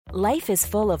Life is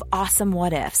full of awesome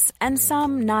what-ifs, and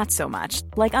some not so much,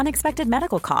 like unexpected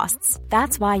medical costs.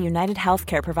 That's why United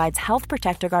Healthcare provides Health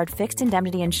Protector Guard fixed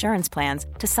indemnity insurance plans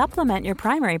to supplement your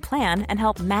primary plan and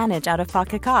help manage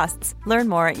out-of-pocket costs. Learn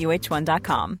more at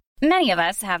uh1.com. Many of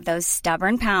us have those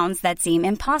stubborn pounds that seem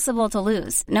impossible to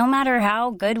lose, no matter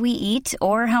how good we eat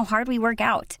or how hard we work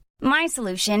out. My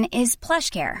solution is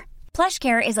PlushCare.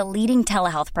 PlushCare is a leading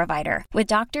telehealth provider with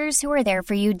doctors who are there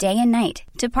for you day and night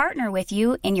to partner with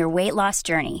you in your weight loss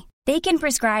journey. They can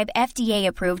prescribe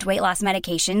FDA-approved weight loss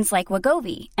medications like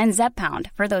Wegovy and Zepbound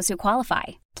for those who qualify.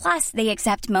 Plus, they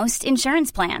accept most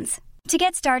insurance plans. To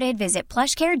get started, visit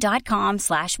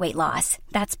plushcare.com/weightloss.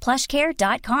 That's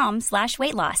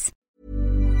plushcare.com/weightloss.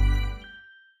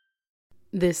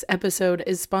 This episode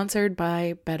is sponsored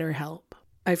by BetterHelp.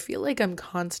 I feel like I'm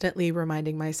constantly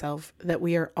reminding myself that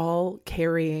we are all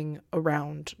carrying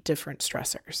around different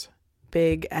stressors,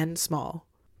 big and small.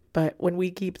 But when we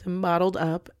keep them bottled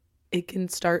up, it can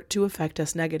start to affect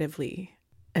us negatively.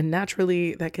 And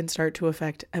naturally, that can start to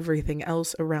affect everything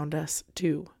else around us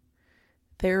too.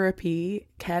 Therapy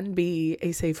can be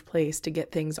a safe place to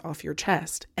get things off your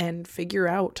chest and figure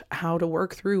out how to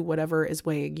work through whatever is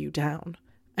weighing you down.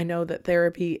 I know that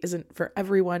therapy isn't for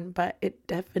everyone, but it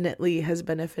definitely has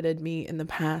benefited me in the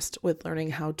past with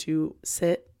learning how to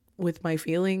sit with my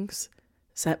feelings,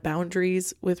 set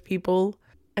boundaries with people,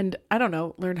 and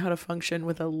learn how to function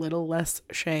with a little less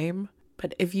shame.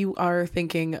 But if you are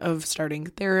thinking of starting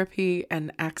therapy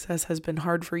and access has been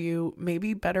hard for you,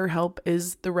 maybe BetterHelp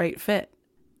is the right fit.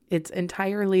 It's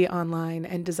entirely online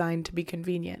and designed to be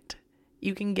convenient.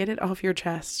 You can get it off your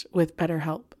chest with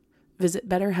BetterHelp. Visit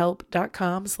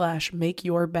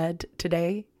BetterHelp.com/makeyourbed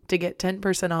today to get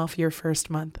 10% off your first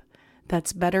month.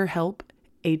 That's BetterHelp,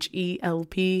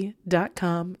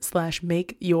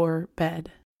 HELP.com/makeyourbed.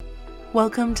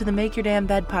 Welcome to the Make Your Damn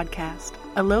Bed podcast,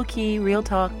 a low-key,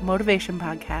 real-talk motivation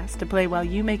podcast to play while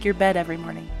you make your bed every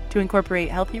morning to incorporate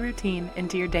healthy routine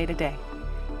into your day-to-day,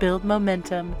 build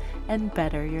momentum, and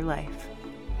better your life.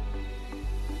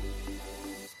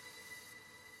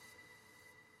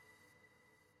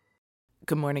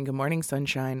 Good morning,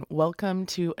 sunshine. Welcome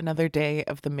to another day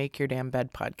of the Make Your Damn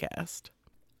Bed podcast.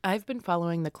 I've been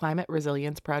following the Climate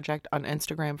Resilience Project on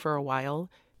Instagram for a while,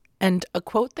 and a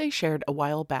quote they shared a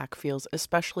while back feels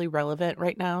especially relevant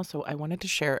right now, so I wanted to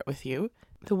share it with you.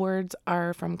 The words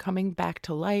are from Coming Back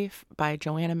to Life by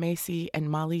Joanna Macy and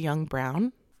Molly Young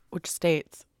Brown, which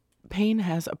states, "Pain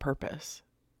has a purpose.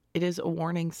 It is a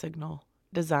warning signal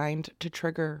designed to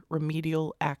trigger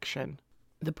remedial action.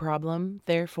 The problem,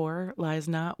 therefore, lies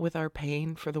not with our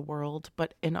pain for the world,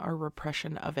 but in our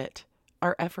repression of it.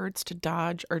 Our efforts to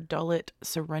dodge or dull it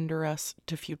surrender us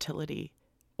to futility.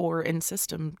 Or in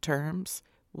system terms,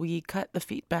 we cut the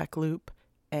feedback loop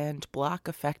and block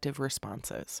effective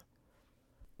responses."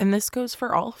 And this goes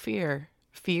for all fear.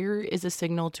 Fear is a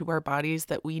signal to our bodies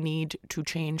that we need to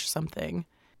change something,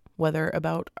 whether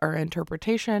about our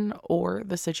interpretation or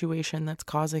the situation that's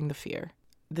causing the fear.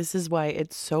 This is why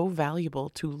it's so valuable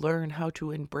to learn how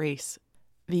to embrace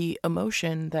the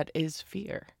emotion that is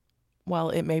fear. While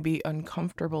it may be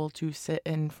uncomfortable to sit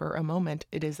in for a moment,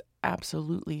 it is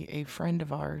absolutely a friend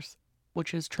of ours,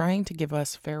 which is trying to give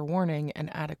us fair warning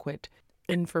and adequate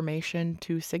information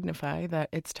to signify that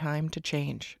it's time to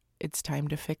change. It's time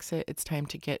to fix it. It's time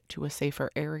to get to a safer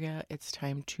area. It's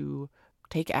time to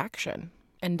take action.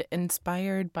 And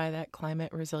inspired by that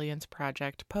Climate Resilience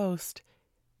Project post,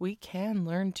 we can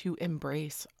learn to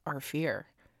embrace our fear.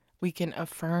 We can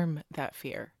affirm that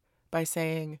fear by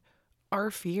saying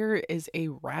our fear is a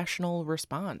rational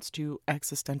response to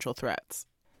existential threats.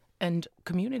 And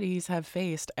communities have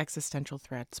faced existential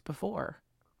threats before,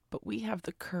 but we have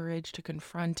the courage to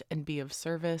confront and be of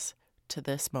service to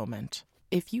this moment.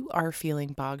 If you are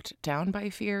feeling bogged down by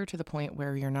fear to the point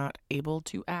where you're not able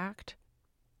to act,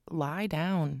 lie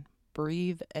down,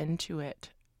 breathe into it,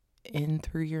 in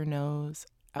through your nose,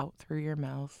 out through your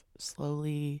mouth,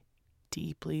 slowly,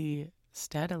 deeply,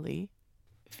 steadily,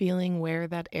 feeling where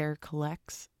that air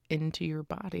collects into your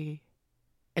body.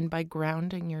 And by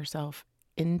grounding yourself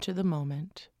into the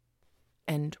moment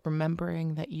and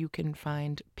remembering that you can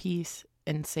find peace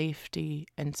and safety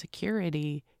and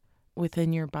security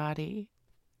within your body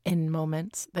in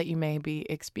moments that you may be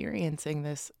experiencing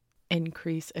this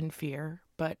increase in fear,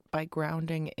 but by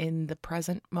grounding in the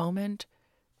present moment,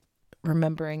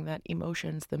 remembering that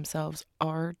emotions themselves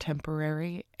are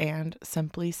temporary and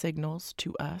simply signals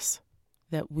to us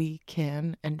that we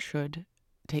can and should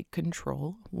take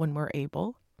control when we're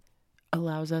able,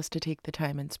 allows us to take the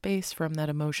time and space from that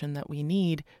emotion that we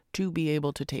need to be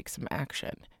able to take some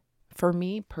action. For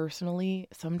me personally,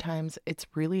 sometimes it's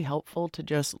really helpful to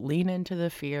just lean into the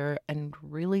fear and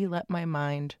really let my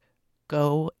mind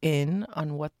go in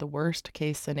on what the worst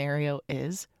case scenario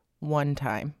is one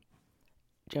time,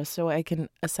 just so I can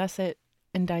assess it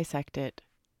and dissect it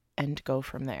and go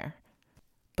from there.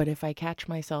 But if I catch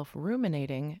myself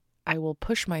ruminating, I will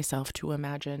push myself to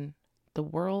imagine the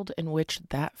world in which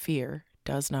that fear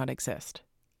does not exist,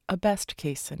 a best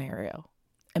case scenario.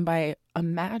 And by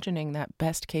imagining that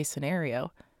best case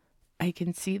scenario, I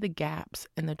can see the gaps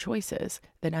in the choices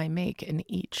that I make in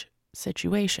each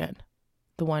situation,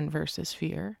 the one versus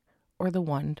fear, or the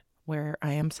one where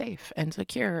I am safe and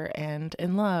secure and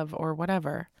in love or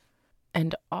whatever.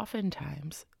 And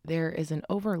oftentimes there is an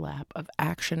overlap of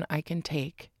action I can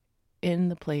take in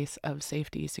the place of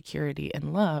safety, security,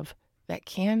 and love that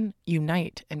can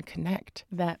unite and connect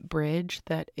that bridge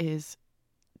that is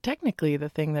technically the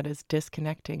thing that is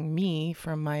disconnecting me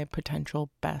from my potential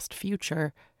best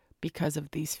future because of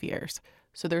these fears.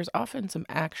 So there's often some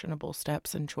actionable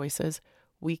steps and choices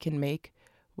we can make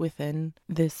within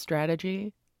this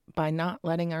strategy by not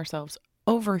letting ourselves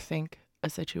overthink a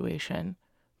situation,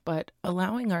 but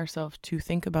allowing ourselves to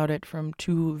think about it from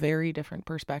two very different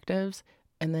perspectives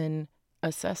and then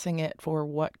assessing it for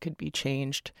what could be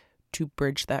changed to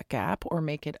bridge that gap or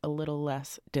make it a little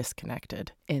less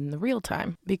disconnected in the real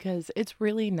time. Because it's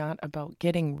really not about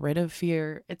getting rid of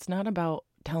fear. It's not about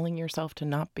telling yourself to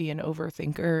not be an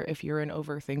overthinker if you're an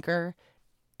overthinker.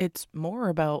 It's more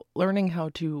about learning how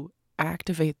to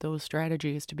activate those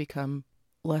strategies to become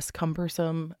less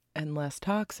cumbersome and less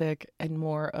toxic and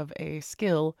more of a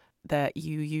skill that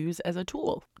you use as a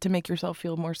tool to make yourself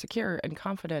feel more secure and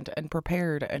confident and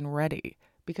prepared and ready.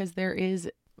 Because there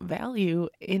is value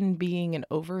in being an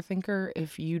overthinker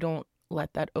if you don't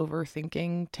let that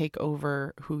overthinking take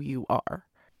over who you are.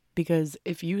 Because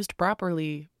if used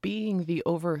properly, being the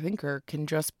overthinker can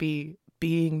just be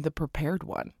being the prepared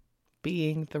one,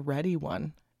 being the ready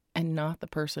one, and not the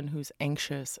person who's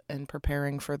anxious and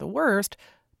preparing for the worst,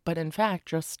 but in fact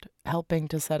just helping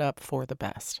to set up for the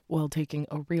best while taking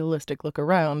a realistic look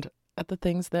around at the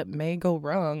things that may go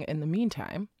wrong in the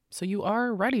meantime. So you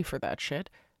are ready for that shit,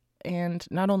 and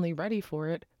not only ready for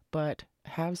it, but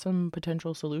have some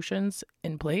potential solutions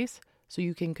in place so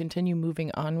you can continue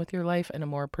moving on with your life in a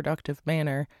more productive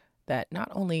manner that not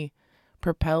only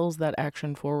propels that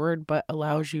action forward, but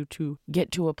allows you to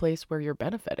get to a place where you're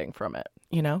benefiting from it,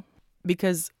 you know?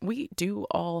 Because we do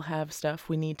all have stuff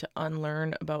we need to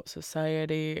unlearn about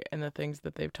society and the things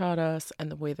that they've taught us and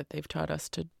the way that they've taught us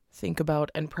to think about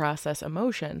and process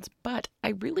emotions. But I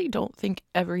really don't think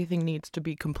everything needs to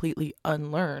be completely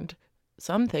unlearned.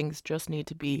 Some things just need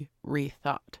to be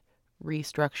rethought,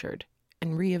 restructured,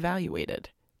 and reevaluated.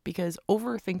 Because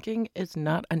overthinking is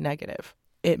not a negative.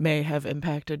 It may have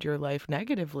impacted your life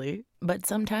negatively, but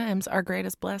sometimes our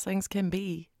greatest blessings can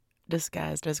be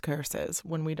disguised as curses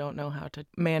when we don't know how to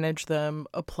manage them,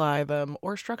 apply them,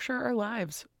 or structure our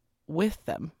lives with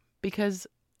them. Because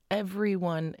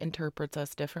everyone interprets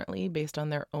us differently based on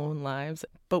their own lives,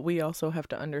 but we also have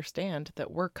to understand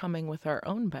that we're coming with our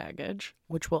own baggage,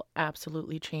 which will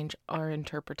absolutely change our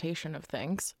interpretation of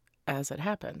things as it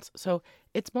happens. So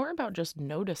it's more about just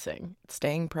noticing,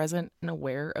 staying present and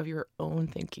aware of your own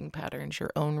thinking patterns, your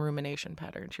own rumination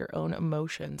patterns, your own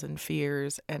emotions and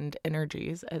fears and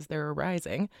energies as they're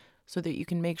arising, so that you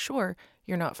can make sure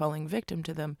you're not falling victim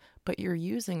to them, but you're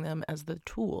using them as the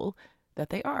tool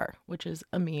that they are, which is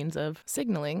a means of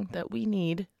signaling that we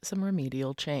need some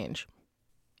remedial change.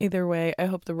 Either way, I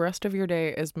hope the rest of your day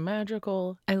is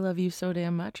magical. I love you so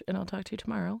damn much, and I'll talk to you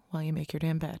tomorrow while you make your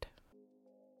damn bed.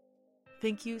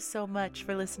 Thank you so much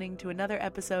for listening to another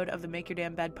episode of the Make Your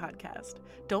Damn Bed podcast.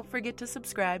 Don't forget to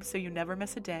subscribe so you never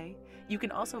miss a day. You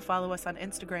can also follow us on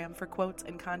Instagram for quotes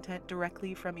and content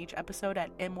directly from each episode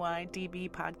at MYDB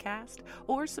Podcast,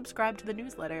 or subscribe to the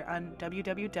newsletter on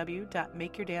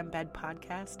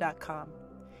www.makeyourdamnbedpodcast.com.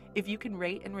 If you can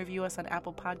rate and review us on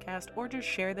Apple Podcast, or just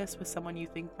share this with someone you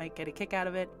think might get a kick out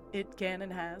of it, it can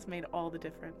and has made all the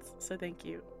difference. So thank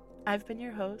you. I've been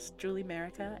your host, Julie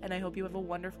Merica, and I hope you have a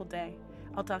wonderful day.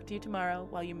 I'll talk to you tomorrow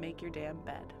while you make your damn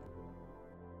bed.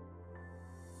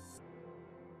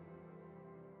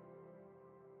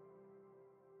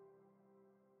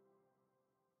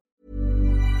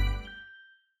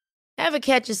 Ever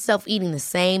catch yourself eating the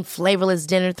same flavorless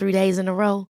dinner 3 days in a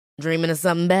row? Dreaming of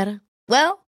something better?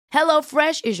 Well,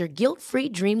 HelloFresh is your guilt-free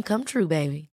dream come true,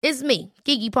 baby. It's me,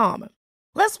 Keke Palmer.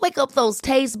 Let's wake up those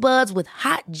taste buds with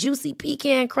hot, juicy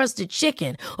pecan-crusted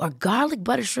chicken or garlic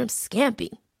butter shrimp scampi.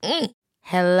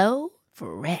 Hello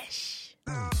Fresh.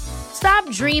 Stop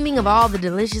dreaming of all the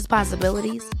delicious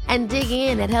possibilities and dig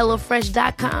in at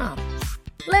HelloFresh.com.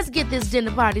 Let's get this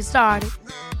dinner party started.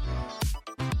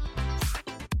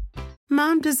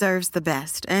 Mom deserves the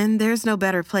best, and there's no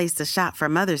better place to shop for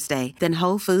Mother's Day than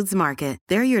Whole Foods Market.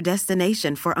 They're your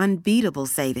destination for unbeatable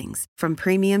savings, from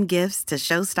premium gifts to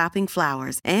show-stopping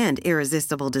flowers and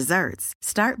irresistible desserts.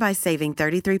 Start by saving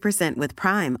 33% with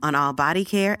Prime on all body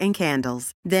care and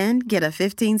candles. Then get a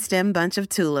 15-stem bunch of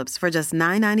tulips for just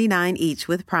 $9.99 each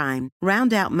with Prime.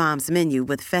 Round out Mom's menu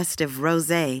with festive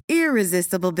rosé,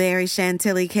 irresistible berry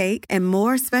chantilly cake, and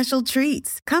more special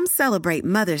treats. Come celebrate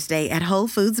Mother's Day at Whole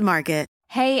Foods Market.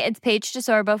 Hey, it's Paige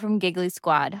DeSorbo from Giggly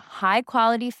Squad. High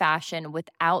quality fashion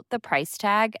without the price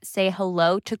tag. Say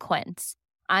hello to Quince.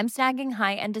 I'm snagging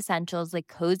high-end essentials like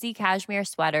cozy cashmere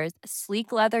sweaters,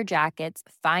 sleek leather jackets,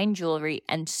 fine jewelry,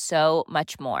 and so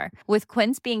much more. With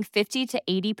Quince being 50 to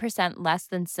 80% less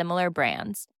than similar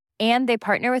brands. And they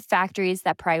partner with factories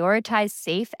that prioritize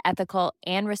safe, ethical,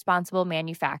 and responsible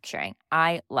manufacturing.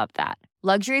 I love that.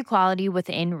 Luxury quality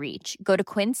within reach. Go to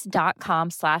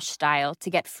quince.com/style to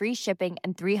get free shipping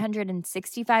and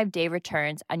 365-day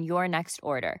returns on your next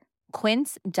order.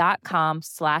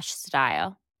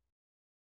 Quince.com/style.